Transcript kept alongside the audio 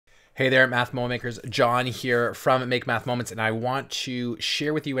Hey there, Math Moment Makers. John here from Make Math Moments, and I want to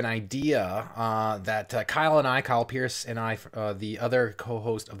share with you an idea that Kyle Pearce and I, the other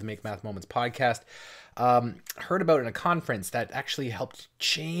co-host of the Make Math Moments podcast, heard about in a conference that actually helped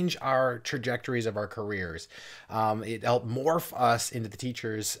change our trajectories of our careers. It helped morph us into the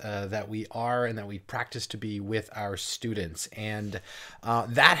teachers that we are and that we practice to be with our students. And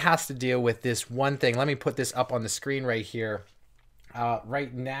that has to deal with this one thing. Let me put this up on the screen right here.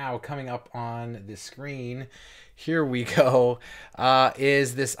 Right now, coming up on the screen, here we go,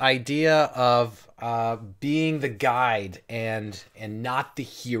 is this idea of being the guide and not the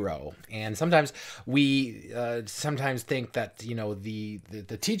hero. And sometimes we sometimes think that, you know, the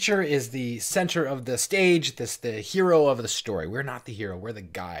teacher is the center of the stage, the hero of the story. We're not the hero, we're the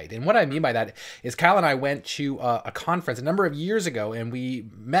guide. And what I mean by that is Kyle and I went to a conference a number of years ago, and we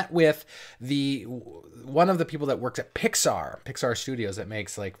met with one of the people that works at Pixar Studios, that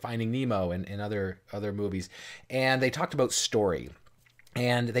makes like Finding Nemo and other movies. And they talked about story.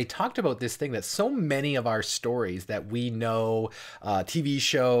 And they talked about this thing that so many of our stories that we know, TV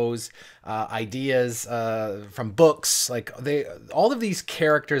shows, ideas from books, like all of these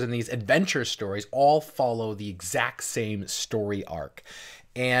characters and these adventure stories all follow the exact same story arc.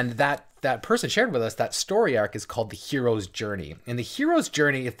 And that person shared with us that story arc is called the hero's journey. And the hero's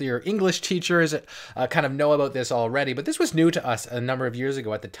journey, if your English teachers kind of know about this already, but this was new to us a number of years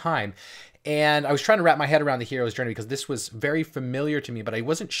ago at the time. And I was trying to wrap my head around the hero's journey because this was very familiar to me, but I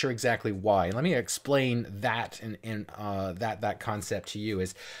wasn't sure exactly why. And let me explain that and that concept to you.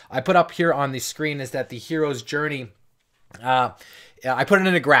 Is I put up here on the screen is that the hero's journey, I put it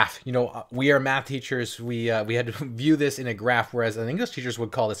in a graph. You know, we are math teachers. We had to view this in a graph, whereas an English teachers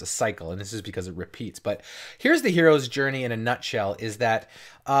would call this a cycle, and this is because it repeats. But here's the hero's journey in a nutshell: is that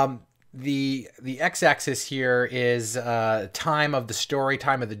the x-axis here is time of the story,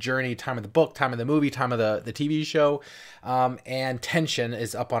 time of the journey, time of the book, time of the movie, time of the TV show, and tension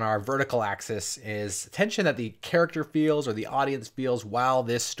is up on our vertical axis, is tension that the character feels or the audience feels while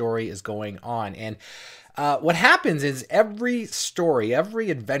this story is going on. And what happens is every story,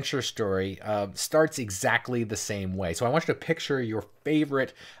 every adventure story starts exactly the same way. So I want you to picture your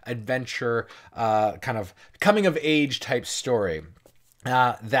favorite adventure kind of coming of age type story.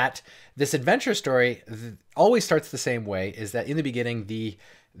 That this adventure story always starts the same way, is that in the beginning,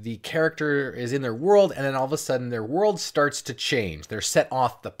 the character is in their world, and then all of a sudden their world starts to change. They're set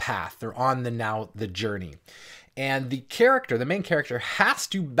off the path. They're on the journey. And the main character, has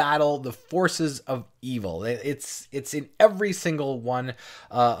to battle the forces of evil. It's in every single one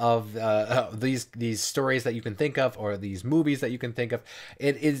of these stories that you can think of, or these movies that you can think of.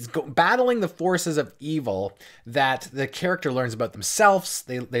 It is battling the forces of evil that the character learns about themselves.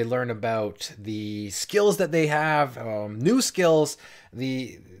 They learn about the skills that they have, new skills,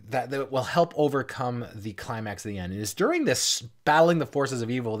 that will help overcome the climax of the end. And it's during this battling the forces of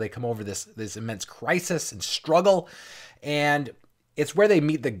evil, they come over this immense crisis and struggle, and it's where they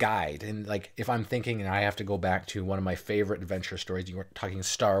meet the guide. And like, if I'm thinking, and I have to go back to one of my favorite adventure stories, you were talking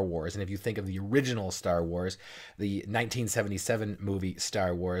Star Wars. And if you think of the original Star Wars, the 1977 movie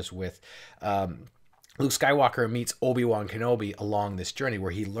Star Wars, with Luke Skywalker meets Obi-Wan Kenobi along this journey,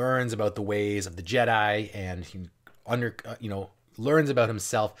 where he learns about the ways of the Jedi, and he learns about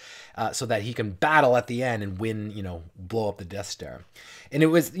himself so that he can battle at the end and win, blow up the Death Star. And it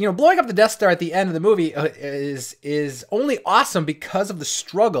was, blowing up the Death Star at the end of the movie is only awesome because of the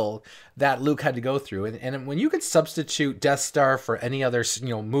struggle that Luke had to go through. And when you could substitute Death Star for any other,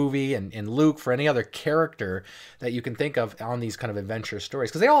 movie, and Luke for any other character that you can think of on these kind of adventure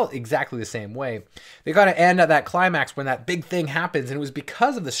stories, because they all exactly the same way, they got to end at that climax when that big thing happens. And it was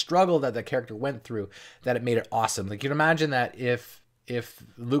because of the struggle that the character went through that it made it awesome. Like, you can imagine that if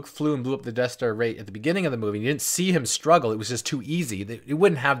Luke flew and blew up the Death Star right at the beginning of the movie, and you didn't see him struggle, it was just too easy, it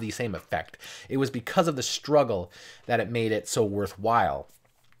wouldn't have the same effect. It was because of the struggle that it made it so worthwhile.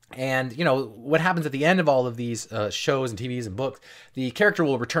 And, what happens at the end of all of these shows and TVs and books, the character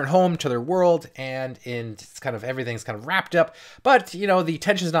will return home to their world, and it's kind of, everything's kind of wrapped up. But, the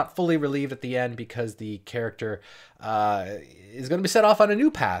tension is not fully relieved at the end, because the character is going to be set off on a new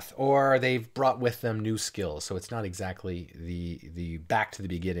path, or they've brought with them new skills. So it's not exactly the back to the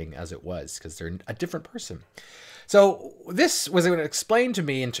beginning as it was, because they're a different person. So this was explained to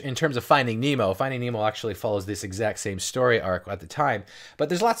me in terms of Finding Nemo. Finding Nemo actually follows this exact same story arc at the time, but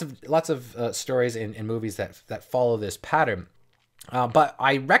there's lots of stories in movies that follow this pattern. But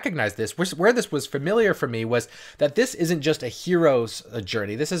I recognize this. Where this was familiar for me was that this isn't just a hero's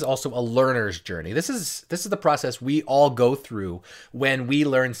journey. This is also a learner's journey. This is the process we all go through when we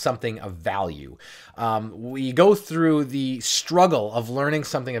learn something of value. We go through the struggle of learning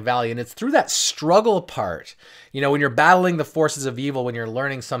something of value, and it's through that struggle part, when you're battling the forces of evil, when you're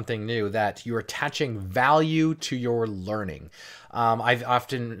learning something new, that you're attaching value to your learning. I've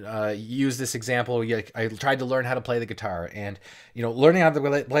often used this example. I tried to learn how to play the guitar, and learning how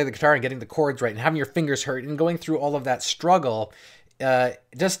to play the guitar and getting the chords right and having your fingers hurt and going through all of that struggle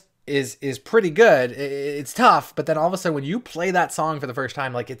just is pretty good. It's tough, but then all of a sudden when you play that song for the first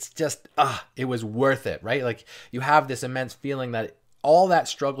time, like it's just it was worth it, right? Like you have this immense feeling that all that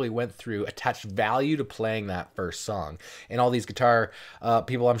struggle you went through attached value to playing that first song. And all these guitar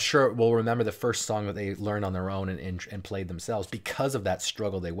people, I'm sure, will remember the first song that they learned on their own and played themselves because of that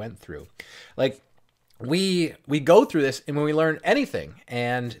struggle they went through. Like we go through this, and when we learn anything,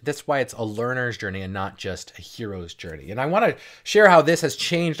 and that's why it's a learner's journey and not just a hero's journey. And I want to share how this has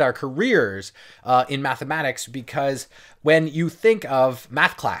changed our careers in mathematics, because when you think of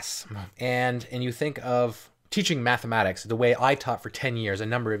math class and you think of teaching mathematics, the way I taught for 10 years, a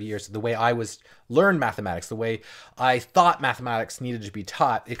number of years, the way I learned mathematics, the way I thought mathematics needed to be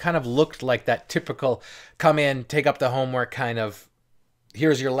taught, it kind of looked like that typical come in, take up the homework kind of,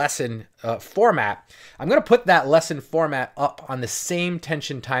 here's your lesson format. I'm going to put that lesson format up on the same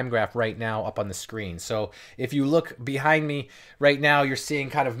tension time graph right now up on the screen. So if you look behind me right now, you're seeing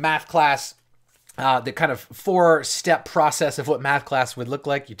kind of math class, the kind of 4-step process of what math class would look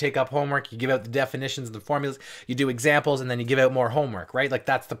like. You take up homework, you give out the definitions and the formulas, you do examples, and then you give out more homework, right? Like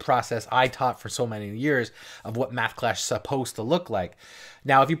that's the process I taught for so many years of what math class is supposed to look like.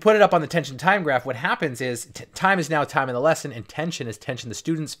 Now, if you put it up on the tension time graph, what happens is time is now time in the lesson, and tension is tension the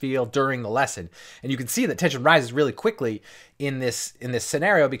students feel during the lesson. And you can see that tension rises really quickly in this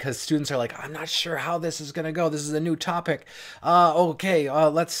scenario, because students are like, I'm not sure how this is going to go. This is a new topic.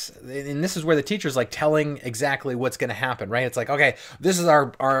 Let's, and this is where the teacher's like telling exactly what's going to happen, right? It's like, okay, this is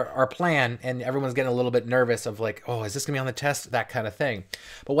our plan, and everyone's getting a little bit nervous of like, oh, is this going to be on the test? That kind of thing.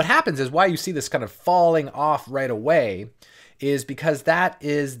 But what happens is why you see this kind of falling off right away is because that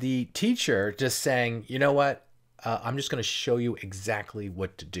is the teacher just saying, you know what, I'm just going to show you exactly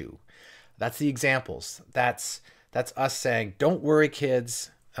what to do. That's the examples. That's us saying, don't worry,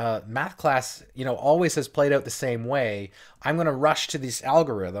 kids. Math class, always has played out the same way. I'm going to rush to this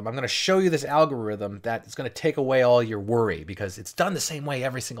algorithm. I'm going to show you this algorithm that is going to take away all your worry, because it's done the same way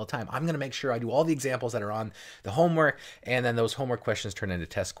every single time. I'm going to make sure I do all the examples that are on the homework, and then those homework questions turn into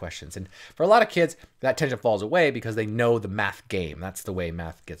test questions. And for a lot of kids, that tension falls away because they know the math game. That's the way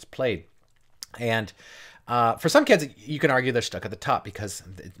math gets played. And for some kids, you can argue they're stuck at the top because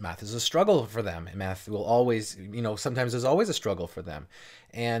math is a struggle for them. And math will always, sometimes there's always a struggle for them.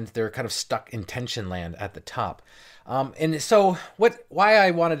 And they're kind of stuck in tension land at the top. And so why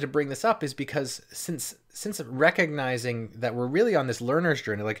I wanted to bring this up is because since recognizing that we're really on this learner's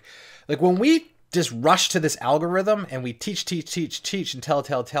journey, like when we just rush to this algorithm and we teach and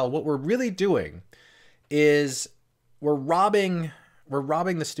tell, what we're really doing is we're robbing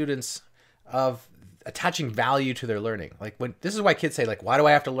the students of attaching value to their learning. Like this is why kids say, like, why do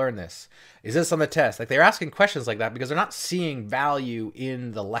I have to learn this? Is this on the test? Like they're asking questions like that because they're not seeing value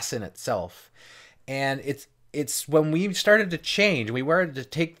in the lesson itself. And it's when we started to change, we wanted to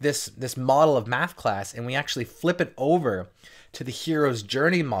take this model of math class and we actually flip it over to the hero's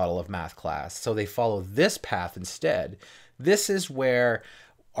journey model of math class. So they follow this path instead. This is where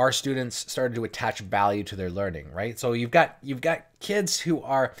our students started to attach value to their learning, right? So you've got kids who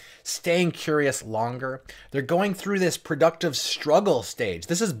are staying curious longer. They're going through this productive struggle stage.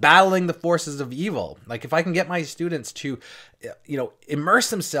 This is battling the forces of evil. Like if I can get my students to, immerse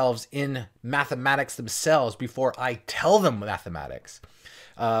themselves in mathematics themselves before I tell them mathematics,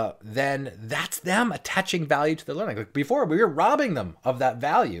 then that's them attaching value to their learning. Like before, we were robbing them of that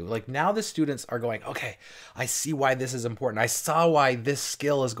value. Like now the students are going, okay, I see why this is important. I saw why this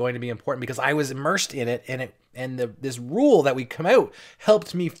skill is going to be important because I was immersed in it, and this rule that we come out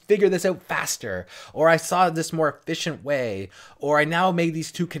helped me figure this out faster, or I saw this more efficient way, or I now made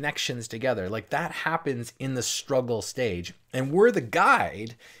these two connections together. Like that happens in the struggle stage, and we're the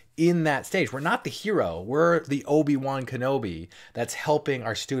guide in that stage. We're not the hero. We're the Obi-Wan Kenobi that's helping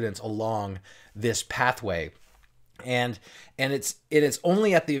our students along this pathway. And it is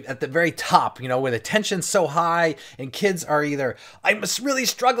only at the very top, where the tension's so high and kids are either, I'm really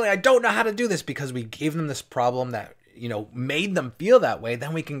struggling, I don't know how to do this, because we gave them this problem that, made them feel that way.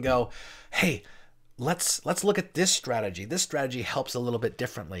 Then we can go, hey, let's look at this strategy. This strategy helps a little bit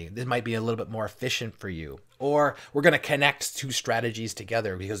differently. This might be a little bit more efficient for you. Or we're going to connect two strategies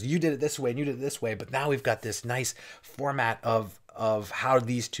together because you did it this way and you did it this way. But now we've got this nice format of how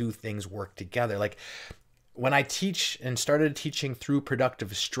these two things work together. Like when I teach and started teaching through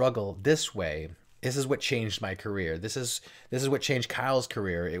productive struggle this way, this is what changed my career. This is what changed Kyle's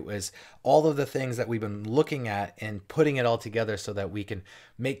career. It was all of the things that we've been looking at and putting it all together so that we can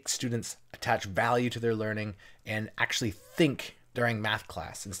make students attach value to their learning and actually think during math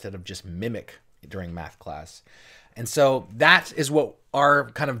class instead of just mimic during math class. And so that is what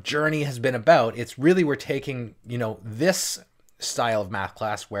our kind of journey has been about. It's really, we're taking, this style of math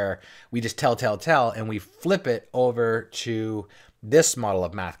class where we just tell, and we flip it over to this model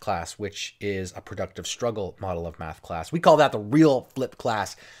of math class, which is a productive struggle model of math class. We call that the real flip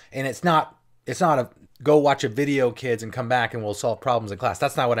class. And it's not a go watch a video, kids, and come back and we'll solve problems in class.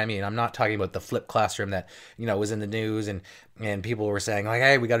 That's not what I mean. I'm not talking about the flip classroom that, was in the news and people were saying like,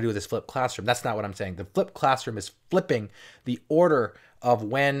 hey, we got to do this flip classroom. That's not what I'm saying. The flip classroom is flipping the order of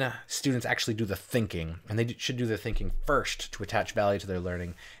when students actually do the thinking, and they should do the thinking first to attach value to their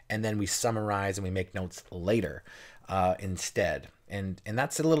learning. And then we summarize and we make notes later instead. And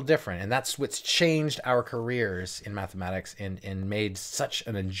that's a little different. And that's what's changed our careers in mathematics and made such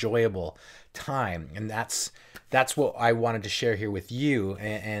an enjoyable time. And that's what I wanted to share here with you,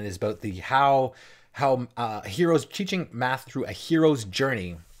 and is about the how heroes teaching math through a hero's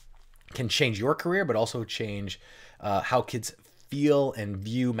journey can change your career, but also change how kids feel and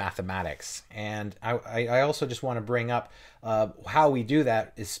view mathematics. And I also just want to bring up how we do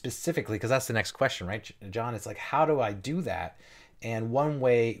that is specifically, because that's the next question, right, John? It's like, how do I do that? And one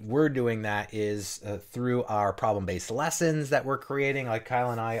way we're doing that is through our problem-based lessons that we're creating. Like Kyle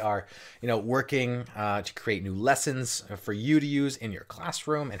and I are, working to create new lessons for you to use in your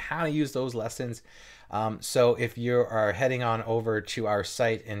classroom and how to use those lessons. So if you are heading on over to our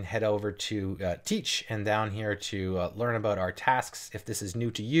site and head over to Teach and down here to learn about our tasks, if this is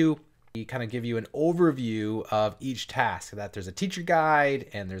new to you, we kind of give you an overview of each task. That there's a teacher guide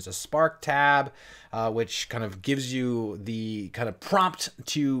and there's a Spark tab, which kind of gives you the kind of prompt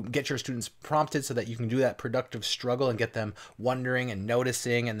to get your students prompted so that you can do that productive struggle and get them wondering and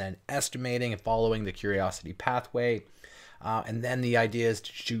noticing and then estimating and following the curiosity pathway. And then the idea is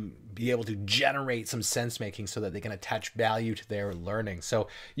to be able to generate some sense making so that they can attach value to their learning. So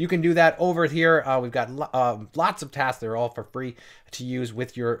you can do that over here. We've got lots of tasks. They're all for free to use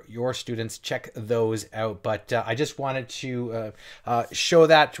with your students. Check those out. But I just wanted to show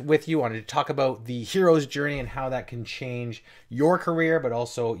that with you. I wanted to talk about the hero's journey and how that can change your career, but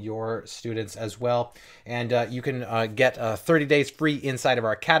also your students as well. And you can get 30 days free inside of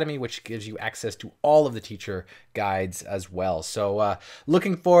our academy, which gives you access to all of the teacher guides as well. So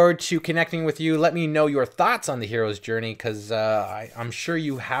looking forward to connecting with you. Let me know your thoughts on the hero's journey, because I'm sure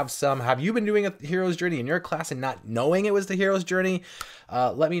you have some. Have you been doing a hero's journey in your class and not knowing it was the hero's journey?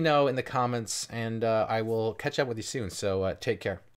 Let me know in the comments, and I will catch up with you soon. So take care.